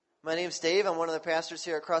My name's Dave. I'm one of the pastors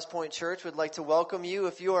here at Cross Point Church. Would like to welcome you.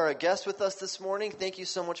 If you are a guest with us this morning, thank you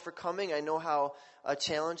so much for coming. I know how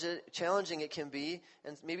challenging it can be,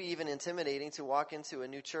 and maybe even intimidating to walk into a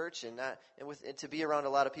new church and to be around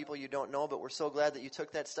a lot of people you don't know. But we're so glad that you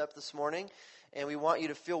took that step this morning, and we want you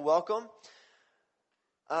to feel welcome.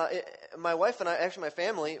 My wife and I, actually my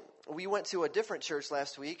family, we went to a different church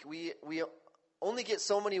last week. We only get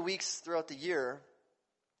so many weeks throughout the year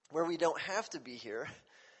where we don't have to be here.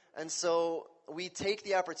 And so we take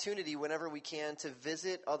the opportunity whenever we can to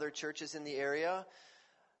visit other churches in the area.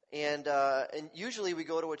 And usually we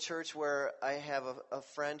go to a church where I have a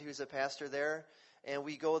friend who's a pastor there. And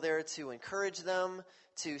we go there to encourage them,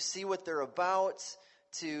 to see what they're about,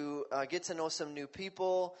 to get to know some new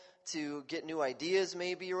people, to get new ideas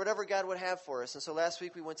maybe, or whatever God would have for us. And so last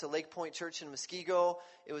week we went to Lake Point Church in Muskego.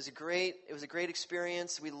 It was a great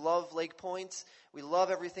experience. We love Lake Point. We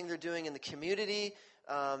love everything they're doing in the community.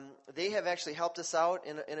 They have actually helped us out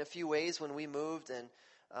in a few ways when we moved, and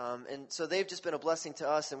so they've just been a blessing to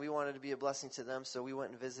us, and we wanted to be a blessing to them, so we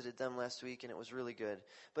went and visited them last week, and it was really good.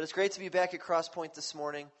 But it's great to be back at Cross Point this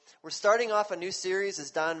morning. We're starting off a new series,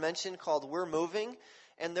 as Don mentioned, called We're Moving,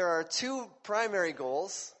 and there are two primary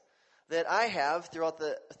goals that I have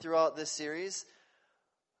throughout this series.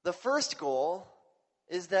 The first goal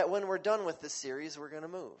is that when we're done with this series, we're going to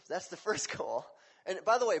move. That's the first goal. And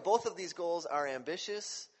by the way, both of these goals are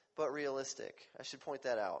ambitious but realistic. I should point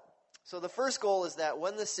that out. So the first goal is that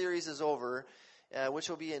when the series is over, which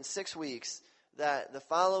will be in 6 weeks, that the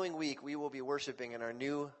following week we will be worshiping in our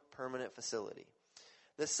new permanent facility.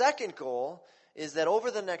 The second goal is that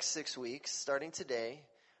over the next 6 weeks, starting today,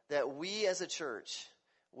 that we as a church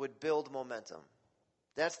would build momentum.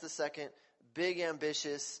 That's the second big,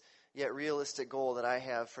 ambitious, yet realistic goal that I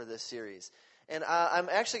have for this series. And I'm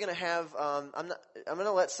actually going to have, I'm going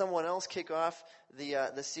to let someone else kick off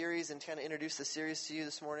the series and kind of introduce the series to you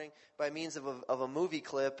this morning by means of a movie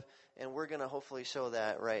clip, and we're going to hopefully show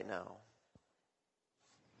that right now.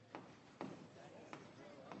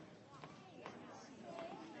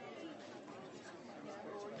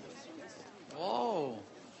 Whoa,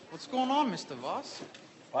 what's going on, Mr. Voss?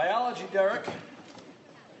 Biology, Derek.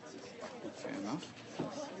 Fair enough.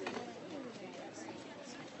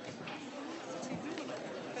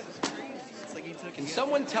 Can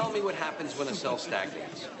someone tell me what happens when a cell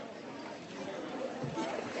stagnates?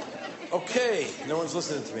 Okay, no one's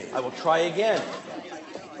listening to me. I will try again.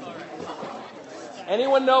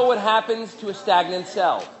 Anyone know what happens to a stagnant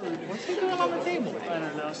cell? What's he doing on the table? I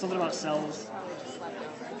don't know, something about cells.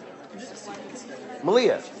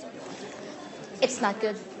 Malia, It's not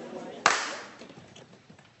good.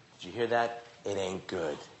 did you hear that? It ain't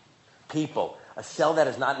good. People, a cell that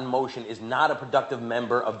is not in motion is not a productive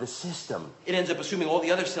member of the system. It ends up assuming all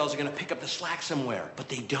the other cells are going to pick up the slack somewhere, but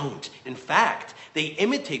they don't. In fact, they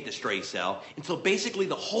imitate the stray cell until basically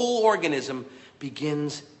the whole organism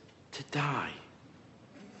begins to die.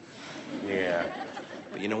 Yeah.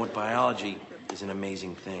 But you know what? Biology is an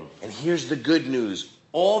amazing thing. And here's the good news.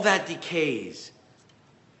 All that decays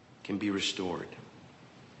can be restored.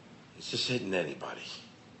 It's just hitting anybody.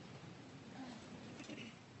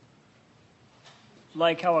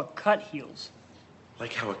 Like how a cut heals.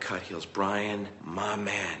 Like how a cut heals. Brian, my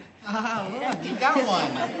man. Look, you got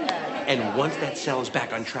one. And once that cell is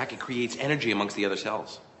back on track, it creates energy amongst the other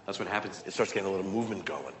cells. That's what happens. It starts getting a little movement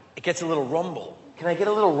going. It gets a little rumble. Can I get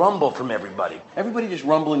a little rumble from everybody? Everybody just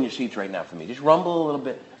rumble in your seats right now for me. Just rumble a little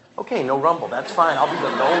bit. Okay, no rumble. That's fine. I'll be the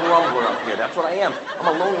lone rumbler up here. That's what I am.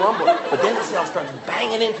 I'm a lone rumbler. But then the cell starts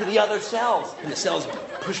banging into the other cells. And the cells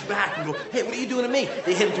push back and go, hey, what are you doing to me?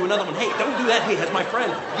 They hit into another one. Hey, don't do that. Hey, that's my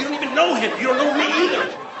friend. You don't even know him. You don't know me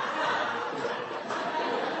either.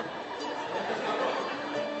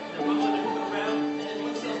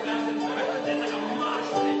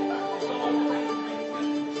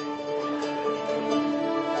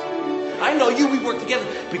 I know you, we work together.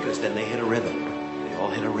 Because then they hit a rhythm. They all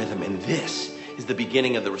hit a rhythm. And this is the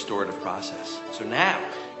beginning of the restorative process. So now,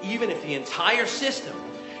 even if the entire system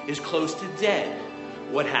is close to dead,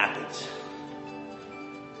 what happens?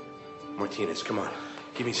 Martinez, come on.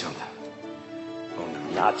 Give me something. Oh, no.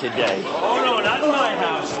 Not today. Oh, no, not in my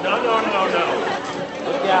house. No.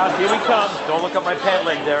 Look out, here we come. Don't look up my pant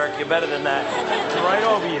leg, Derek. You're better than that. It's right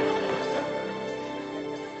over you.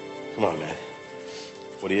 Come on, man.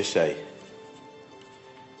 What do you say?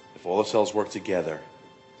 If all the cells work together,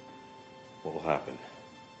 what will happen?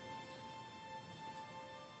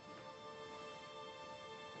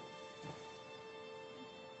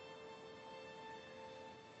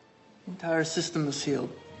 The entire system is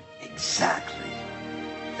healed. Exactly.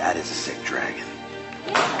 That is a sick dragon.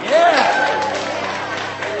 Yeah!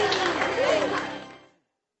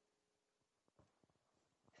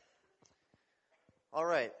 All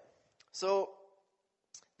right. So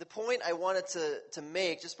the point I wanted to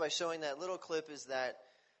make just by showing that little clip is that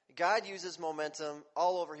God uses momentum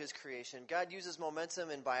all over his creation. God uses momentum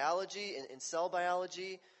in biology, in cell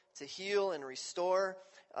biology, to heal and restore.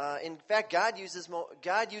 In fact, God uses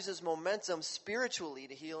momentum spiritually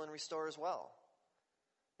to heal and restore as well.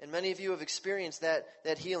 And many of you have experienced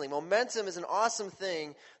that healing. Momentum is an awesome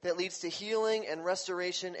thing that leads to healing and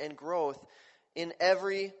restoration and growth in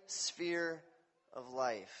every sphere of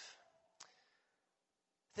life.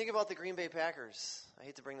 Think about the Green Bay Packers. I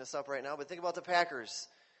hate to bring this up right now, but think about the Packers.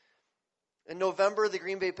 In November, the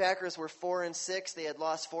Green Bay Packers were 4-6. They had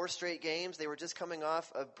lost 4 straight games. They were just coming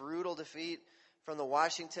off a brutal defeat from the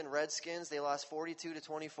Washington Redskins. They lost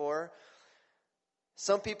 42-24.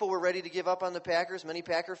 Some people were ready to give up on the Packers. Many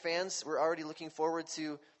Packer fans were already looking forward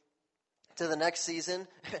to the next season.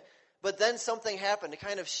 But then something happened. A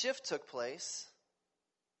kind of shift took place.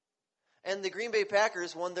 And the Green Bay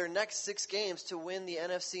Packers won their next 6 games to win the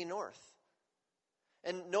NFC North.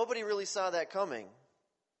 And nobody really saw that coming.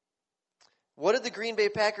 What did the Green Bay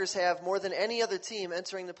Packers have more than any other team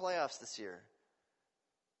entering the playoffs this year?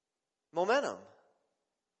 Momentum.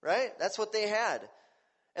 Right? That's what they had.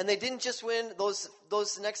 And they didn't just win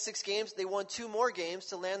those next 6 games. They won 2 more games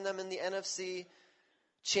to land them in the NFC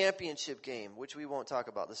Championship game, which we won't talk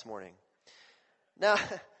about this morning. Now,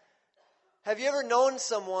 have you ever known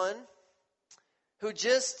someone who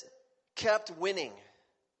just kept winning?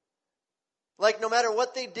 Like no matter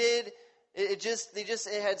what they did, it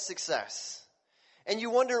had success. And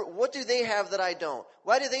you wonder, what do they have that I don't?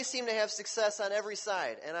 Why do they seem to have success on every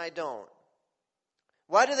side and I don't?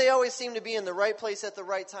 Why do they always seem to be in the right place at the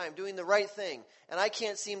right time, doing the right thing, and I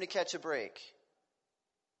can't seem to catch a break?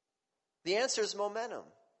 The answer is momentum.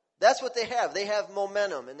 That's what they have. They have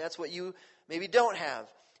momentum, and that's what you maybe don't have.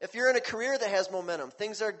 If you're in a career that has momentum,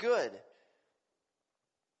 things are good.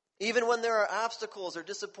 Even when there are obstacles or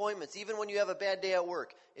disappointments, even when you have a bad day at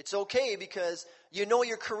work, it's okay because you know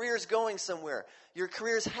your career's going somewhere. Your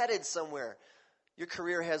career's headed somewhere. Your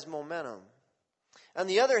career has momentum. On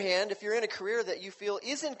the other hand, if you're in a career that you feel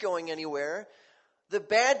isn't going anywhere, the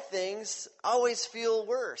bad things always feel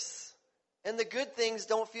worse. And the good things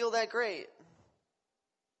don't feel that great.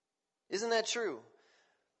 Isn't that true?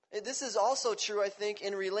 This is also true, I think,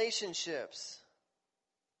 in relationships.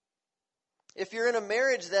 If you're in a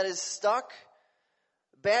marriage that is stuck,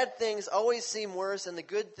 bad things always seem worse and the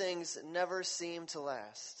good things never seem to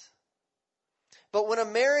last. But when a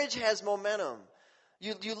marriage has momentum,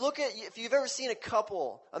 you look at, if you've ever seen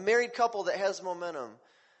a married couple that has momentum,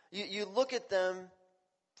 you look at them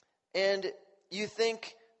and you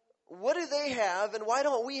think, what do they have and why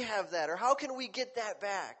don't we have that? Or how can we get that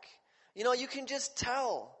back? You know, you can just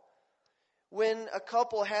tell when a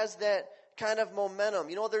couple has that kind of momentum.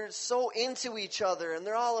 You know, they're so into each other and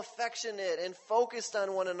they're all affectionate and focused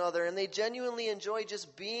on one another and they genuinely enjoy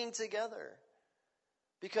just being together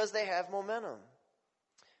because they have momentum.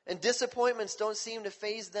 And disappointments don't seem to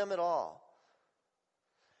faze them at all.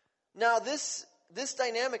 Now, this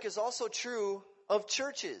dynamic is also true of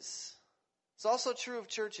churches. It's also true of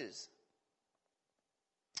churches.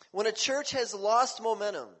 When a church has lost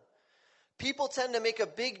momentum, people tend to make a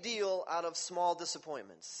big deal out of small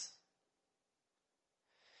disappointments.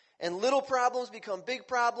 And little problems become big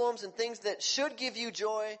problems, and things that should give you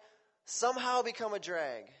joy somehow become a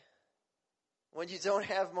drag when you don't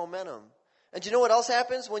have momentum. And you know what else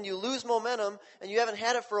happens? When you lose momentum and you haven't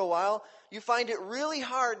had it for a while, you find it really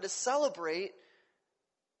hard to celebrate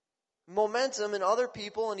momentum in other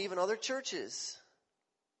people and even other churches.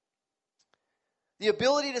 The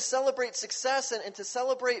ability to celebrate success and to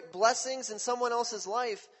celebrate blessings in someone else's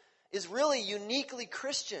life is really uniquely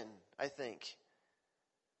Christian, I think.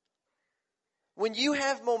 When you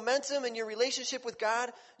have momentum in your relationship with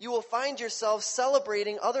God, you will find yourself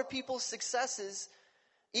celebrating other people's successes,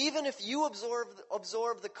 even if you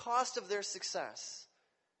absorb the cost of their success.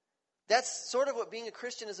 That's sort of what being a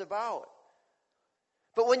Christian is about.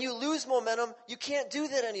 But when you lose momentum, you can't do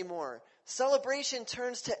that anymore. Celebration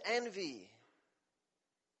turns to envy.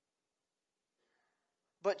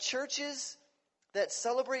 But churches that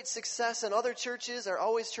celebrate success in other churches are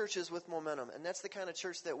always churches with momentum. And that's the kind of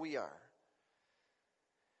church that we are.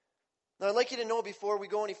 Now, I'd like you to know before we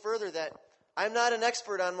go any further that I'm not an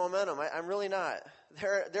expert on momentum. I'm really not.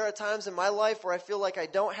 There are times in my life where I feel like I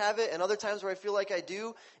don't have it and other times where I feel like I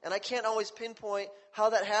do. And I can't always pinpoint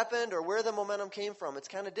how that happened or where the momentum came from. It's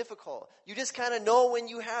kind of difficult. You just kind of know when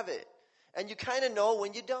you have it. And you kind of know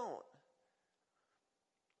when you don't.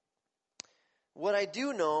 What I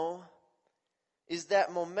do know is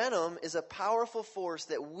that momentum is a powerful force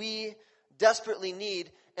that we desperately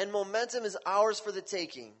need, and momentum is ours for the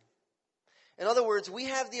taking. In other words, we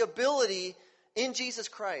have the ability in Jesus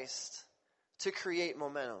Christ to create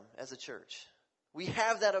momentum as a church. We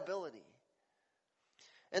have that ability.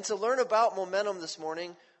 And to learn about momentum this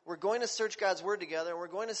morning, we're going to search God's Word together, and we're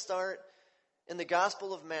going to start in the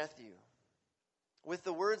Gospel of Matthew with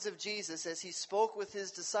the words of Jesus as he spoke with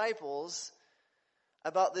his disciples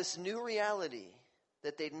about this new reality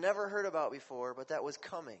that they'd never heard about before, but that was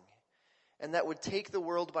coming, and that would take the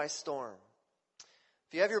world by storm.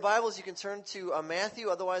 If you have your Bibles, you can turn to Matthew.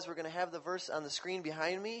 Otherwise, we're going to have the verse on the screen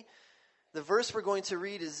behind me. The verse we're going to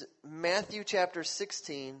read is Matthew chapter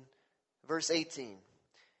 16, verse 18.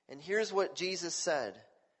 And here's what Jesus said.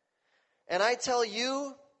 And I tell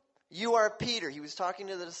you, you are Peter. He was talking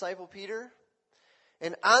to the disciple Peter.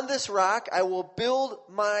 And on this rock I will build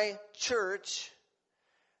my church,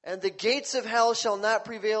 and the gates of hell shall not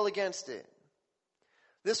prevail against it.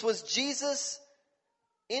 This was Jesus'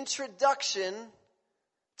 introduction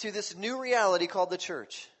to this new reality called the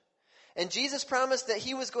church. And Jesus promised that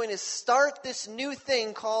he was going to start this new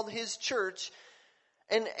thing called his church.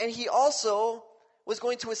 And he also was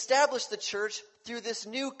going to establish the church through this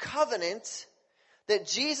new covenant that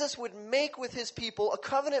Jesus would make with his people, a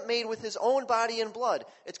covenant made with his own body and blood.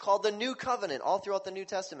 It's called the New Covenant all throughout the New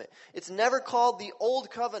Testament. It's never called the Old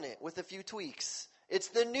Covenant with a few tweaks. It's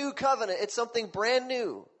the New Covenant. It's something brand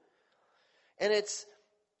new. And it's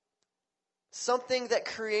something that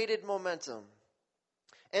created momentum.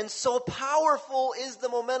 And so powerful is the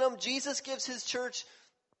momentum Jesus gives his church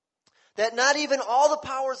that not even all the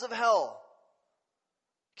powers of hell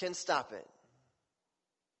can stop it.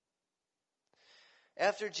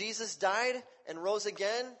 After Jesus died and rose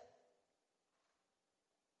again,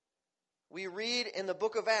 we read in the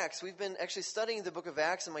book of Acts. We've been actually studying the book of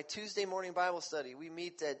Acts in my Tuesday morning Bible study. We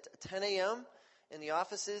meet at 10 a.m. in the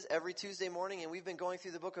offices every Tuesday morning, and we've been going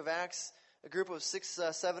through the book of Acts, a group of 6,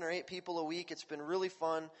 7, or 8 people a week. It's been really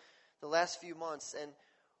fun the last few months. And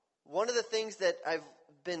one of the things that I've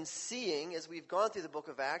been seeing as we've gone through the book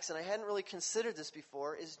of Acts, and I hadn't really considered this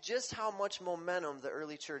before, is just how much momentum the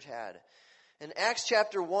early church had. In Acts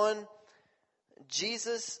chapter 1,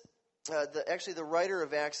 Jesus, the writer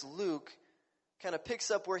of Acts, Luke, kind of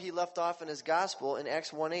picks up where he left off in his gospel in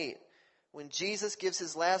Acts 1:8. When Jesus gives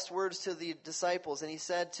his last words to the disciples, and he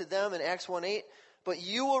said to them in Acts 1:8, "But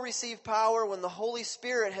you will receive power when the Holy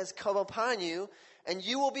Spirit has come upon you, and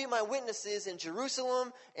you will be my witnesses in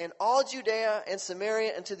Jerusalem and all Judea and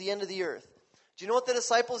Samaria and to the end of the earth." Do you know what the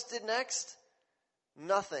disciples did next?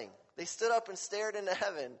 Nothing. They stood up and stared into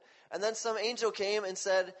heaven. And then some angel came and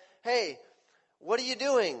said, "Hey, what are you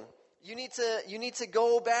doing? You need to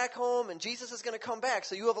go back home, and Jesus is going to come back,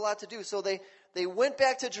 so you have a lot to do." So they went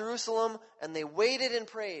back to Jerusalem, and they waited and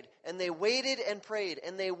prayed, and they waited and prayed,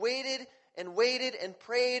 and they waited and waited and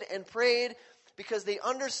prayed, because they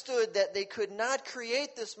understood that they could not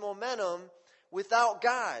create this momentum without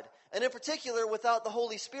God, and in particular without the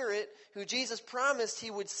Holy Spirit, who Jesus promised he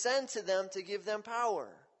would send to them to give them power.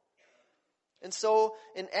 And so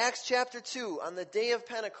in Acts chapter 2, on the day of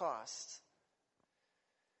Pentecost,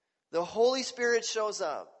 the Holy Spirit shows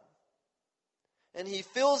up, and he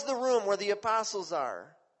fills the room where the apostles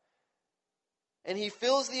are, and he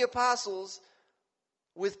fills the apostles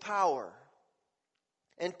with power.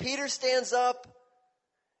 And Peter stands up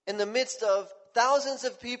in the midst of thousands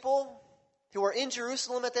of people who are in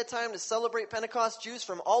Jerusalem at that time to celebrate Pentecost, Jews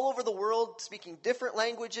from all over the world speaking different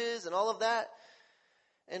languages and all of that.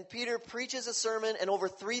 And Peter preaches a sermon, and over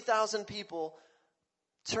 3,000 people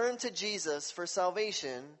turn to Jesus for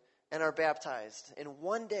salvation and are baptized in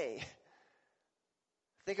one day.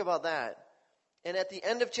 Think about that. And at the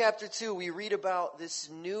end of chapter 2, we read about this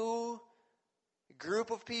new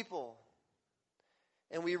group of people.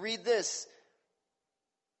 And we read this: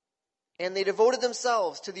 "And they devoted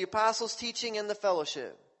themselves to the apostles' teaching and the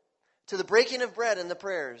fellowship, to the breaking of bread and the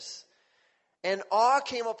prayers. And awe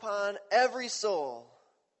came upon every soul.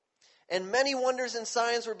 And many wonders and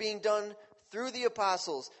signs were being done through the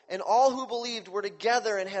apostles. And all who believed were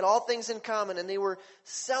together and had all things in common. And they were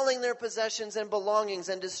selling their possessions and belongings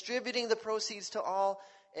and distributing the proceeds to all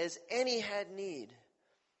as any had need.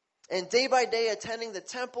 And day by day, attending the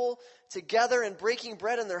temple together and breaking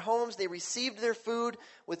bread in their homes, they received their food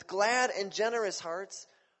with glad and generous hearts,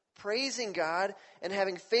 praising God and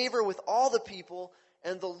having favor with all the people.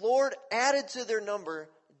 And the Lord added to their number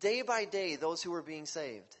day by day those who were being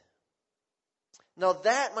saved." Now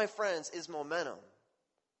that, my friends, is momentum.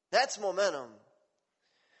 That's momentum.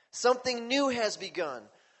 Something new has begun.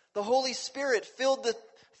 The Holy Spirit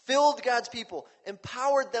filled God's people,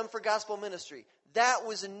 empowered them for gospel ministry. That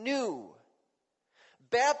was new.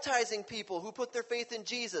 baptizing people who put their faith in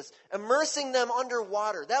Jesus, immersing them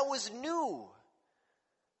underwater. That was new.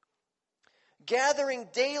 Gathering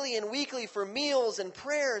daily and weekly for meals and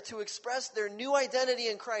prayer to express their new identity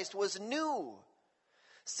in Christ was new.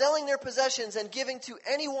 Selling their possessions and giving to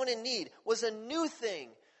anyone in need was a new thing.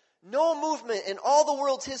 No movement in all the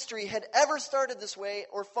world's history had ever started this way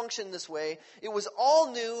or functioned this way. It was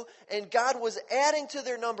all new, and God was adding to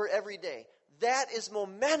their number every day. That is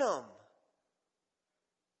momentum.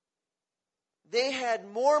 They had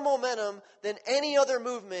more momentum than any other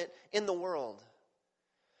movement in the world.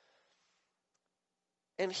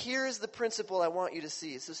 And here's the principle I want you to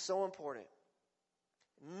see. This is so important.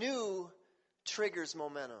 New triggers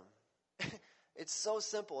momentum. It's so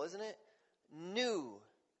simple, isn't it? New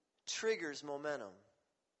triggers momentum.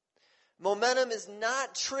 Momentum is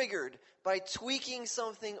not triggered by tweaking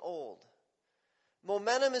something old.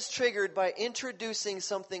 Momentum is triggered by introducing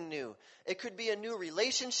something new. It could be a new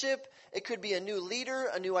relationship. It could be a new leader,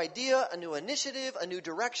 a new idea, a new initiative, a new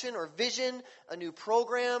direction or vision, a new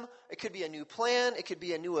program. It could be a new plan. It could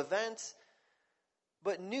be a new event.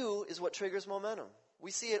 But new is what triggers momentum.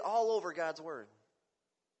 We see it all over God's Word.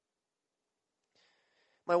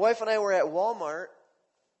 My wife and I were at Walmart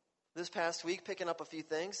this past week picking up a few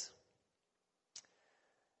things.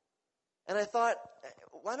 And I thought,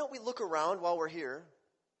 why don't we look around while we're here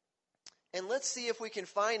and let's see if we can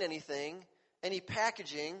find anything, any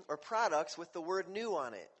packaging or products with the word new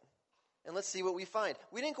on it. And let's see what we find.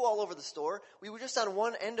 We didn't go all over the store. We were just on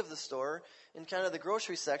one end of the store in kind of the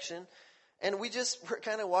grocery section. And we just were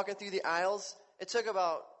kind of walking through the aisles. It took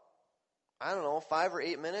about, 5 or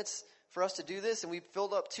 8 minutes for us to do this. And we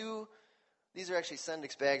filled up these are actually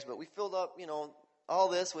Sendix bags, but we filled up, all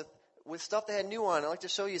this with stuff that had new on it. I'd like to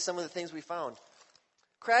show you some of the things we found.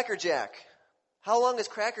 Cracker Jack. How long has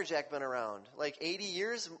Cracker Jack been around? Like 80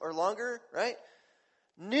 years or longer, right?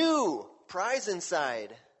 New. Prize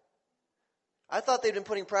inside. I thought they'd been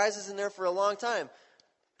putting prizes in there for a long time.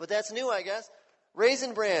 But that's new, I guess.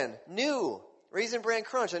 Raisin Bran. New. Raisin Bran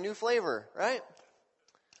Crunch, a new flavor, right?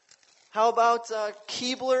 How about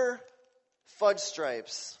Keebler Fudge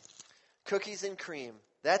Stripes? Cookies and cream.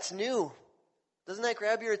 That's new. Doesn't that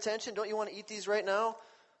grab your attention? Don't you want to eat these right now?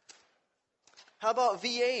 How about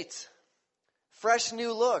V8? Fresh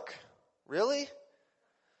new look. Really?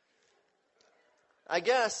 I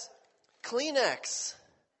guess. Kleenex.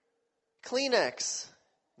 Kleenex.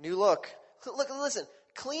 New look. Look, listen.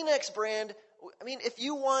 Kleenex brand, if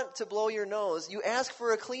you want to blow your nose, you ask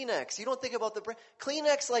for a Kleenex. You don't think about the brand.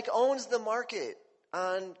 Kleenex owns the market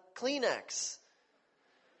on Kleenex.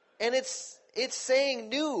 And it's saying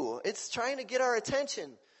new. It's trying to get our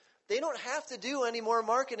attention. They don't have to do any more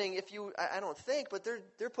marketing I don't think, but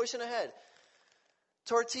they're pushing ahead.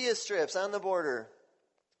 Tortilla strips on the border.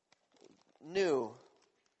 New.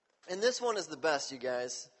 And this one is the best, you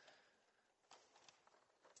guys.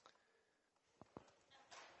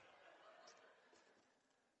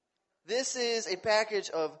 This is a package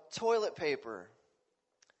of toilet paper.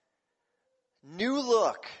 New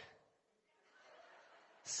look.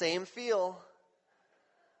 Same feel.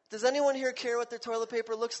 Does anyone here care what their toilet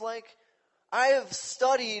paper looks like? I have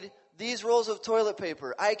studied these rolls of toilet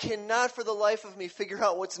paper. I cannot for the life of me figure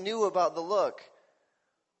out what's new about the look.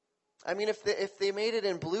 If they made it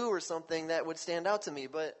in blue or something, that would stand out to me.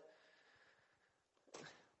 But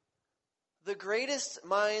the greatest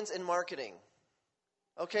minds in marketing,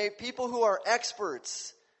 people who are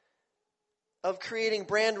experts of creating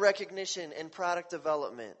brand recognition and product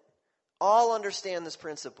development, all understand this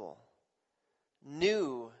principle.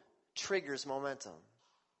 New triggers momentum.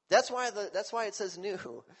 That's why it says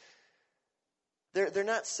new. They're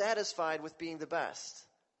not satisfied with being the best.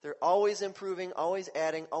 They're always improving, always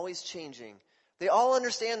adding, always changing. They all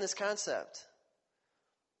understand this concept.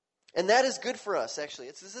 And that is good for us, actually.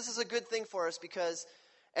 This is a good thing for us because,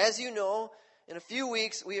 as you know, in a few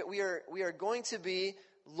weeks, we are going to be,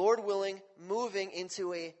 Lord willing, moving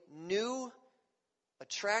into a new,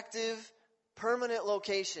 attractive, permanent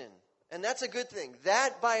location. And that's a good thing.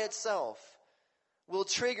 That by itself will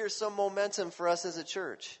trigger some momentum for us as a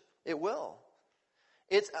church. It will.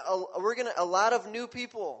 A lot of new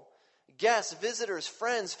people, guests, visitors,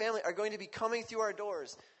 friends, family are going to be coming through our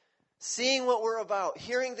doors, seeing what we're about,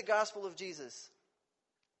 hearing the gospel of Jesus.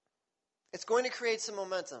 It's going to create some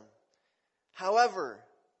momentum. However,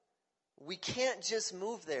 we can't just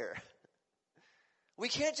move there. We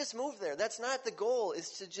can't just move there. That's not the goal, is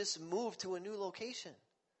to just move to a new location.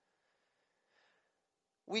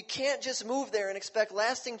 We can't just move there and expect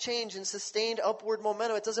lasting change and sustained upward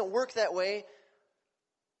momentum. It doesn't work that way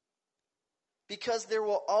because there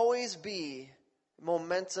will always be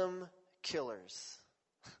momentum killers.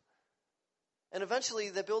 And eventually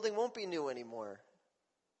the building won't be new anymore.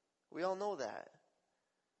 We all know that.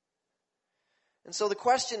 And so the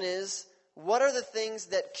question is, what are the things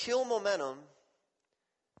that kill momentum,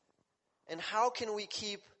 and how can we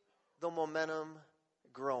keep the momentum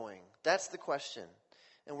growing? That's the question.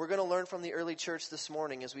 And we're going to learn from the early church this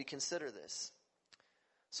morning as we consider this.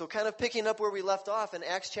 So kind of picking up where we left off in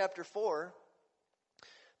Acts chapter 4,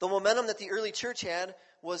 the momentum that the early church had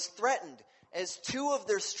was threatened as two of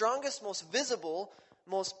their strongest, most visible,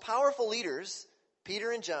 most powerful leaders,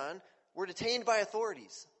 Peter and John, were detained by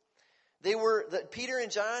authorities. Peter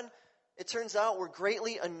and John, it turns out, were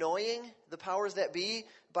greatly annoying the powers that be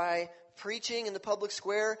by preaching in the public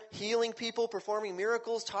square, healing people, performing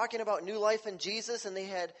miracles, talking about new life in Jesus, and they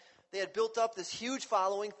had built up this huge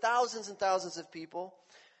following, thousands and thousands of people.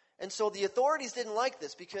 And so the authorities didn't like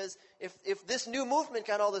this, because if this new movement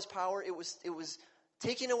got all this power, it was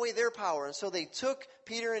taking away their power. And so they took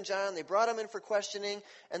Peter and John, they brought them in for questioning,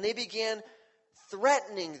 and they began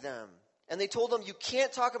threatening them. And they told them, you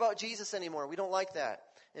can't talk about Jesus anymore. We don't like that.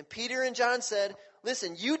 And Peter and John said,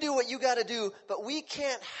 listen, you do what you got to do, but we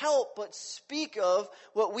can't help but speak of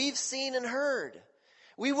what we've seen and heard.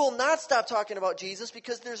 We will not stop talking about Jesus,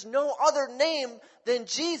 because there's no other name than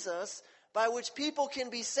Jesus by which people can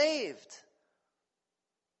be saved.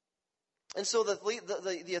 And so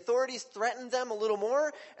the authorities threatened them a little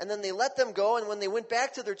more, and then they let them go. And when they went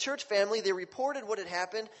back to their church family, they reported what had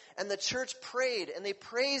happened, and the church prayed, and they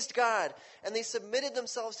praised God, and they submitted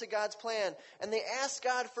themselves to God's plan, and they asked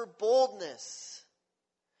God for boldness.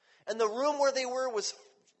 And the room where they were was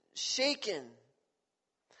shaken,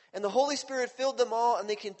 and the Holy Spirit filled them all, and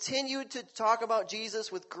they continued to talk about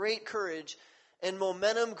Jesus with great courage, and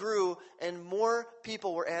momentum grew, and more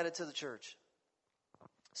people were added to the church.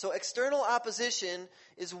 So external opposition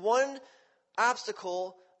is one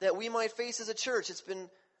obstacle that we might face as a church.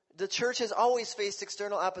 The church has always faced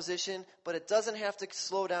external opposition, but it doesn't have to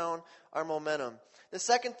slow down our momentum. The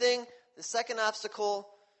second obstacle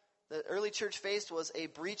the early church faced was a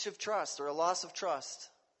breach of trust, or a loss of trust.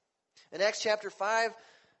 In Acts chapter 5,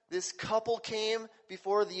 this couple came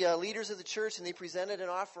before the leaders of the church, and they presented an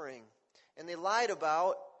offering. And they lied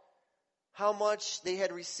about how much they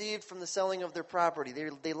had received from the selling of their property.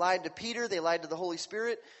 They lied to Peter, they lied to the Holy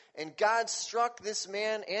Spirit, and God struck this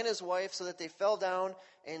man and his wife so that they fell down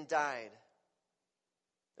and died.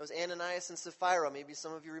 It was Ananias and Sapphira. Maybe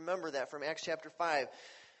some of you remember that from Acts chapter 5.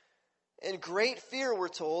 And great fear, we're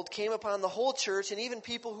told, came upon the whole church, and even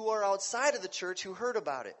people who are outside of the church who heard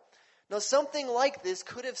about it. Now, something like this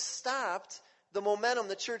could have stopped the momentum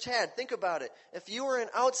the church had. Think about it. If you were an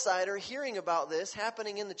outsider hearing about this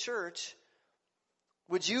happening in the church,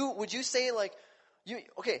 would you say, like,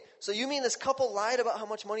 so you mean this couple lied about how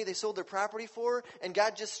much money they sold their property for, and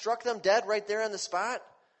God just struck them dead right there on the spot?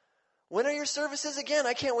 When are your services again?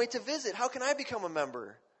 I can't wait to visit. How can I become a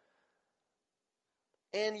member?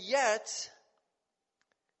 And yet,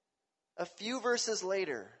 a few verses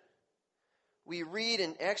later, we read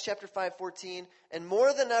in Acts chapter 5:14, and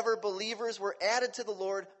more than ever believers were added to the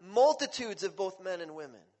Lord, multitudes of both men and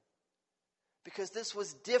women. Because this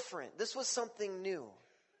was different. This was something new.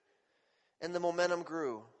 And the momentum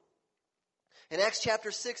grew. In Acts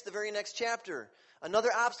chapter 6, the very next chapter, another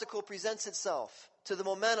obstacle presents itself to the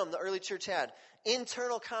momentum the early church had.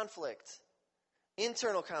 Internal conflict.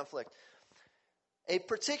 Internal conflict. A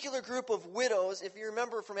particular group of widows, if you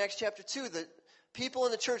remember from Acts chapter 2, the people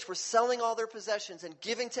in the church were selling all their possessions and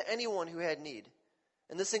giving to anyone who had need.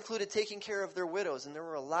 And this included taking care of their widows. And there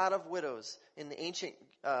were a lot of widows in the ancient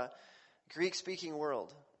Greek-speaking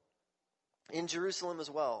world, in Jerusalem as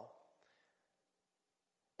well.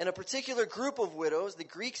 And a particular group of widows, the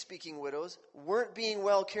Greek-speaking widows, weren't being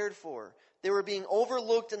well cared for. They were being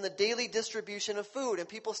overlooked in the daily distribution of food, and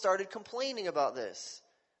people started complaining about this.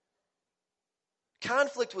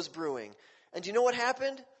 Conflict was brewing. And do you know what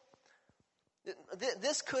happened?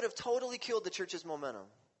 This could have totally killed the church's momentum.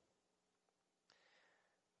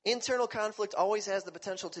 Internal conflict always has the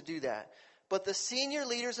potential to do that. But the senior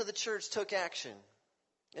leaders of the church took action.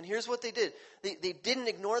 And here's what they did. They didn't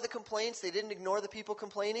ignore the complaints. They didn't ignore the people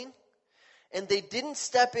complaining. And they didn't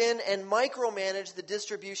step in and micromanage the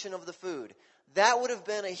distribution of the food. That would have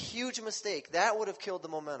been a huge mistake. That would have killed the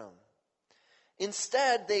momentum.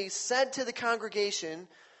 Instead, they said to the congregation,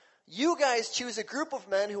 you guys choose a group of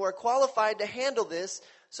men who are qualified to handle this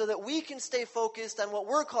so that we can stay focused on what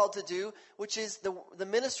we're called to do, which is the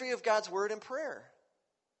ministry of God's word and prayer.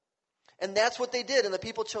 And that's what they did. And the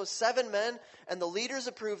people chose 7 men, and the leaders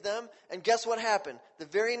approved them. And guess what happened? The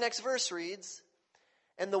very next verse reads,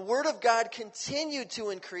 And the word of God continued to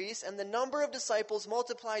increase, and the number of disciples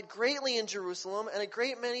multiplied greatly in Jerusalem, and a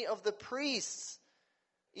great many of the priests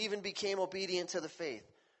even became obedient to the faith.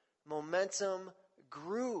 Momentum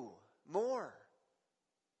grew more.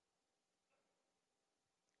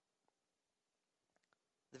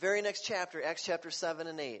 The very next chapter, Acts chapter 7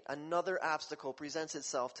 and 8, another obstacle presents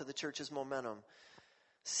itself to the church's momentum.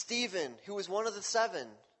 Stephen, who was one of the 7,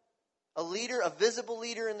 a leader, a visible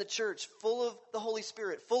leader in the church, full of the Holy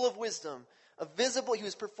Spirit, full of wisdom, he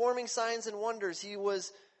was performing signs and wonders. He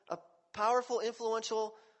was a powerful,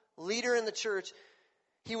 influential leader in the church.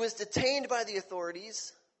 He was detained by the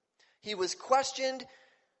authorities. He was questioned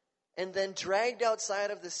and then dragged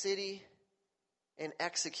outside of the city and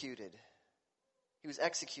executed. He was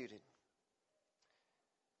executed.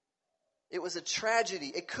 It was a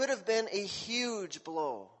tragedy. It could have been a huge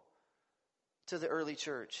blow to the early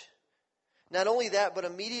church. Not only that, but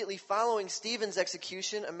immediately following Stephen's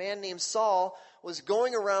execution, a man named Saul was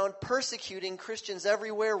going around persecuting Christians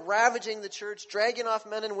everywhere, ravaging the church, dragging off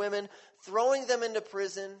men and women, throwing them into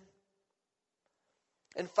prison.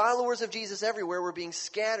 And followers of Jesus everywhere were being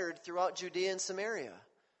scattered throughout Judea and Samaria.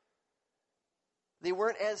 They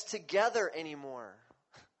weren't as together anymore.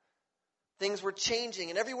 Things were changing,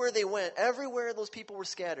 and everywhere they went, everywhere those people were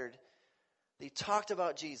scattered, they talked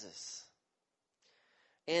about Jesus.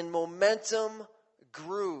 And momentum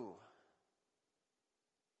grew.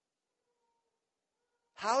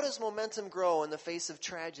 How does momentum grow in the face of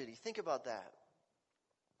tragedy? Think about that.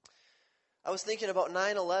 I was thinking about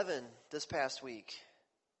 9/11 this past week.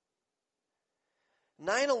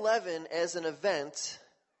 9/11 as an event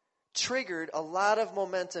triggered a lot of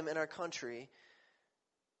momentum in our country,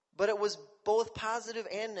 but it was both positive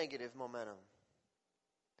and negative momentum.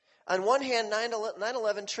 On one hand,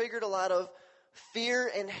 9/11 triggered a lot of fear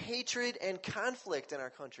and hatred and conflict in our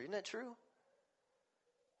country. Isn't that true?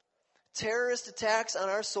 Terrorist attacks on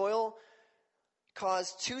our soil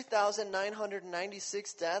caused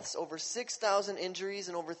 2,996 deaths, over 6,000 injuries,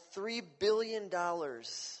 and over $3 billion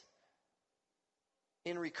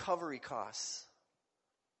in recovery costs.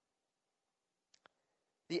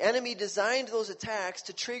 The enemy designed those attacks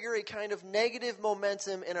to trigger a kind of negative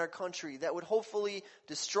momentum in our country that would hopefully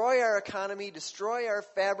destroy our economy, destroy our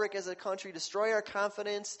fabric as a country, destroy our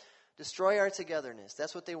confidence, destroy our togetherness.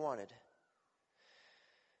 That's what they wanted.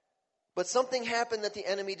 But something happened that the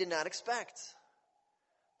enemy did not expect.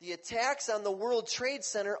 The attacks on the World Trade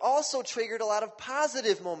Center also triggered a lot of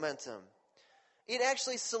positive momentum. It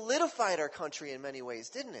actually solidified our country in many ways,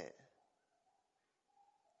 didn't it?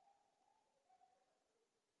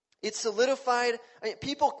 It solidified,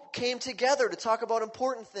 people came together to talk about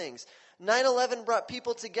important things. 9/11 brought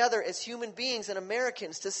people together as human beings and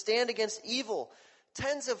Americans to stand against evil.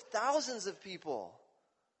 Tens of thousands of people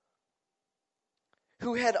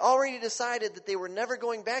who had already decided that they were never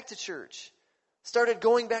going back to church started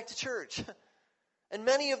going back to church. And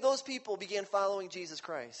many of those people began following Jesus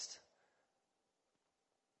Christ.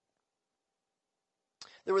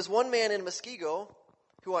 There was one man in Muskego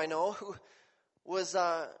who I know who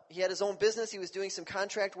he had his own business. He was doing some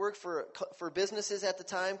contract work for businesses at the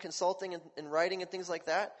time, consulting and writing and things like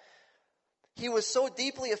that. He was so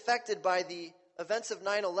deeply affected by the events of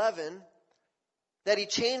 9/11 that he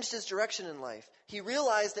changed his direction in life. He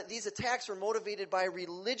realized that these attacks were motivated by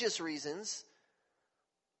religious reasons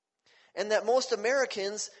and that most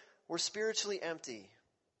Americans were spiritually empty.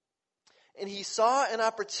 And he saw an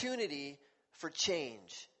opportunity for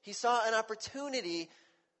change. He saw an opportunity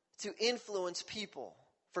to influence people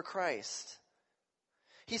for Christ.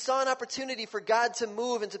 He saw an opportunity for God to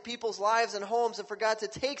move into people's lives and homes and for God to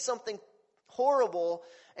take something horrible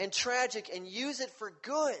and tragic and use it for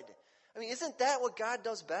good. I mean, isn't that what God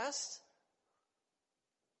does best?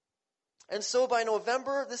 And so by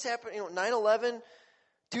November, this happened, 9/11,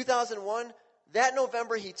 2001, that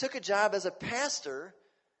November he took a job as a pastor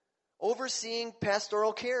overseeing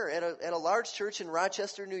pastoral care at a large church in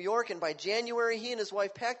Rochester, New York. And by January, he and his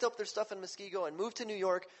wife packed up their stuff in Muskego and moved to New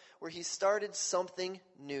York, where he started something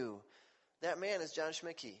new. That man is John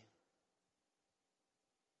Schmidtke,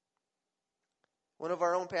 one of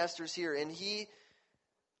our own pastors here. And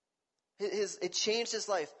it changed his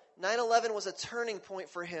life. 9/11 was a turning point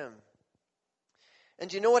for him. And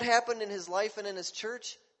do you know what happened in his life and in his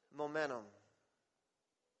church? Momentum.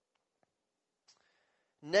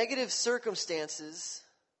 Negative circumstances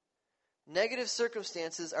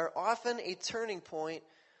are often a turning point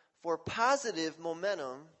for positive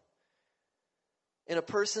momentum in a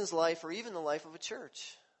person's life or even the life of a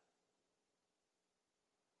church.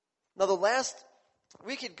 Now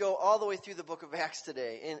we could go all the way through the book of Acts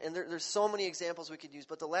today, and there's so many examples we could use,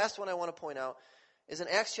 but the last one I want to point out is in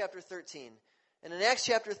Acts chapter 13. And in Acts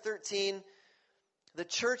chapter 13, the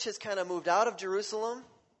church has kind of moved out of Jerusalem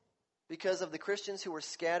because of the Christians who were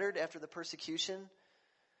scattered after the persecution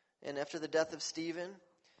and after the death of Stephen.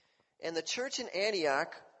 And the church in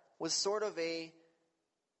Antioch was sort of a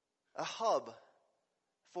hub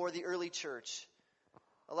for the early church.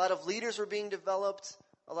 A lot of leaders were being developed.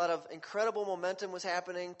 A lot of incredible momentum was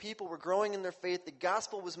happening. People were growing in their faith. The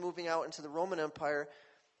gospel was moving out into the Roman Empire.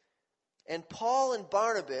 And Paul and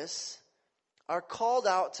Barnabas are called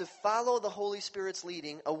out to follow the Holy Spirit's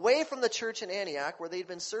leading away from the church in Antioch, where they'd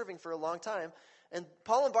been serving for a long time. And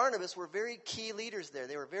Paul and Barnabas were very key leaders there.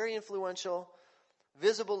 They were very influential,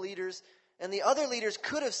 visible leaders. And the other leaders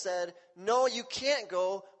could have said, no, you can't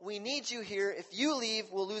go. We need you here. If you leave,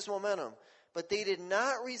 we'll lose momentum. But they did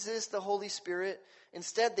not resist the Holy Spirit.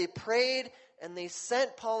 Instead, they prayed and they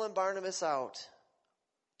sent Paul and Barnabas out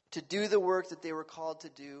to do the work that they were called to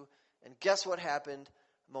do. And guess what happened?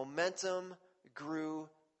 Momentum grew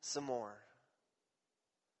some more.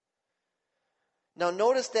 Now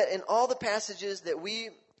notice that in all the passages that we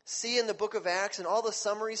see in the book of Acts and all the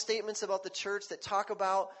summary statements about the church that talk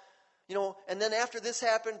about, and then after this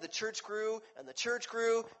happened, the church grew, and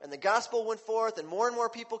the gospel went forth, and more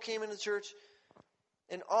people came into the church.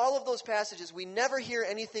 In all of those passages, we never hear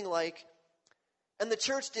anything like, and the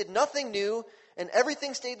church did nothing new, and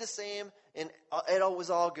everything stayed the same, and it was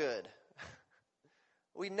all good.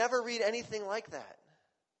 We never read anything like that.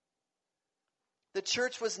 The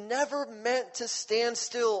church was never meant to stand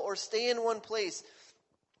still or stay in one place.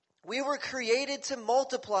 We were created to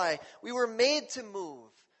multiply. We were made to move.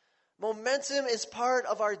 Momentum is part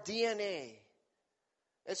of our DNA.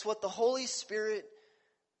 It's what the Holy Spirit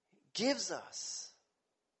gives us.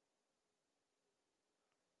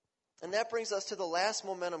 And that brings us to the last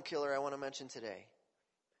momentum killer I want to mention today.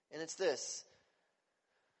 And it's this: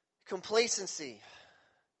 complacency.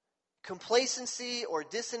 Complacency or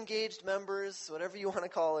disengaged members, whatever you want to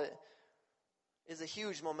call it, is a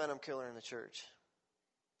huge momentum killer in the church.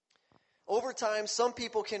 Over time, some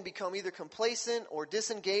people can become either complacent or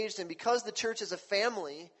disengaged, and because the church is a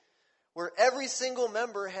family where every single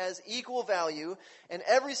member has equal value and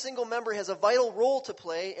every single member has a vital role to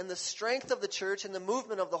play in the strength of the church, in the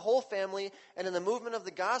movement of the whole family, and in the movement of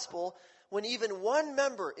the gospel, when even one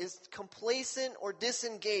member is complacent or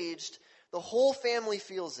disengaged, the whole family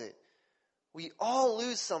feels it. We all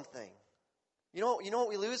lose something. You know what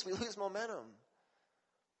we lose? We lose momentum.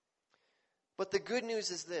 But the good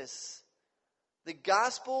news is this: the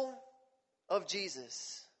gospel of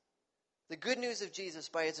Jesus, the good news of Jesus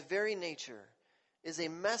by its very nature, is a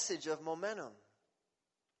message of momentum.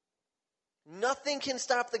 Nothing can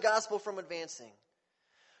stop the gospel from advancing.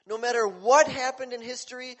 No matter what happened in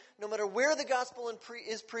history, no matter where the gospel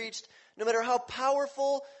is preached, no matter how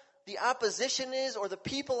powerful the opposition is or the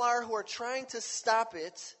people are who are trying to stop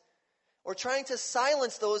it or trying to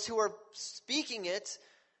silence those who are speaking it,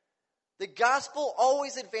 the gospel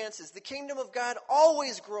always advances. The kingdom of God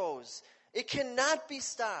always grows. It cannot be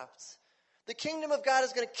stopped. The kingdom of God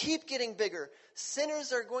is going to keep getting bigger.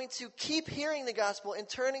 Sinners are going to keep hearing the gospel and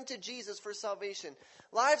turning to Jesus for salvation.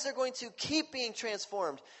 Lives are going to keep being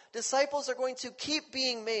transformed. Disciples are going to keep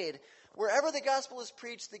being made. Wherever the gospel is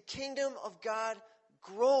preached, the kingdom of God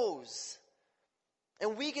grows.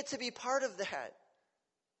 And we get to be part of that.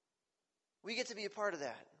 We get to be a part of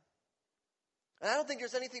that. And I don't think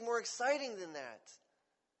there's anything more exciting than that.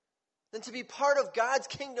 Than to be part of God's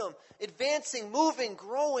kingdom, advancing, moving,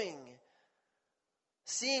 growing.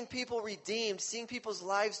 Seeing people redeemed, seeing people's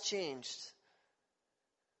lives changed.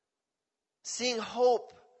 Seeing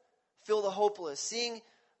hope fill the hopeless. Seeing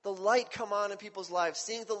the light come on in people's lives.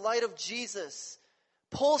 Seeing the light of Jesus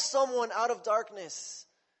pull someone out of darkness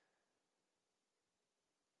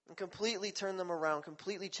and completely turn them around,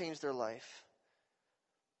 completely change their life.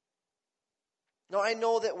 Now, I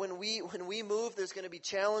know that when we move, there's going to be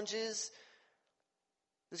challenges.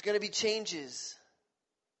 There's going to be changes.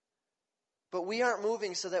 But we aren't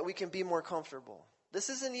moving so that we can be more comfortable. This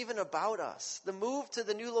isn't even about us. The move to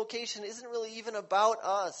the new location isn't really even about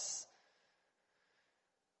us.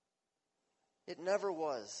 It never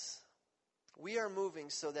was. We are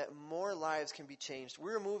moving so that more lives can be changed.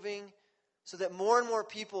 We're moving so that more and more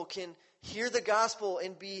people can hear the gospel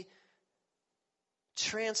and be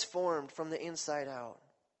transformed from the inside out.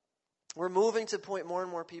 We're moving to point more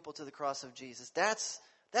and more people to the cross of Jesus. That's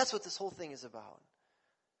what this whole thing is about.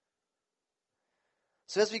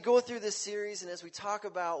 So as we go through this series and as we talk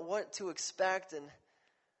about what to expect and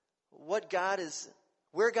where God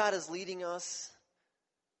is leading us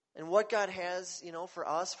and what God has, for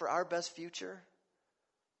us, for our best future,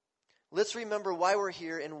 let's remember why we're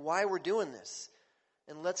here and why we're doing this.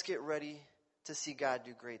 and let's get ready to see God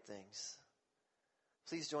do great things.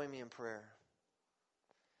 Please join me in prayer.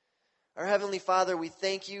 Our Heavenly Father, we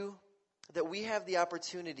thank you that we have the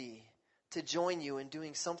opportunity to join you in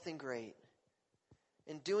doing something great,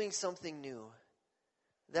 in doing something new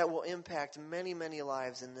that will impact many, many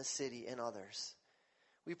lives in this city and others.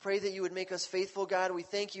 We pray that you would make us faithful, God. We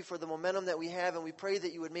thank you for the momentum that we have, and we pray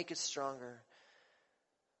that you would make it stronger.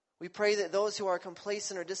 We pray that those who are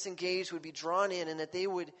complacent or disengaged would be drawn in and that they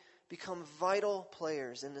would become vital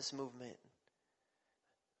players in this movement.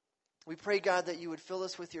 We pray, God, that you would fill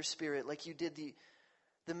us with your Spirit like you did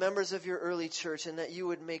the members of your early church, and that you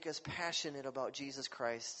would make us passionate about Jesus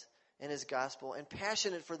Christ and his gospel, and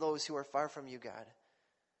passionate for those who are far from you, God.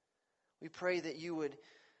 We pray that you would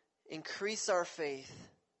increase our faith,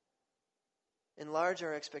 enlarge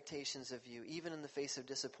our expectations of you, even in the face of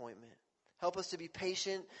disappointment. Help us to be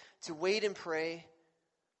patient, to wait and pray,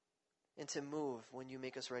 and to move when you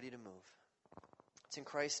make us ready to move. It's in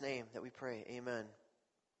Christ's name that we pray. Amen.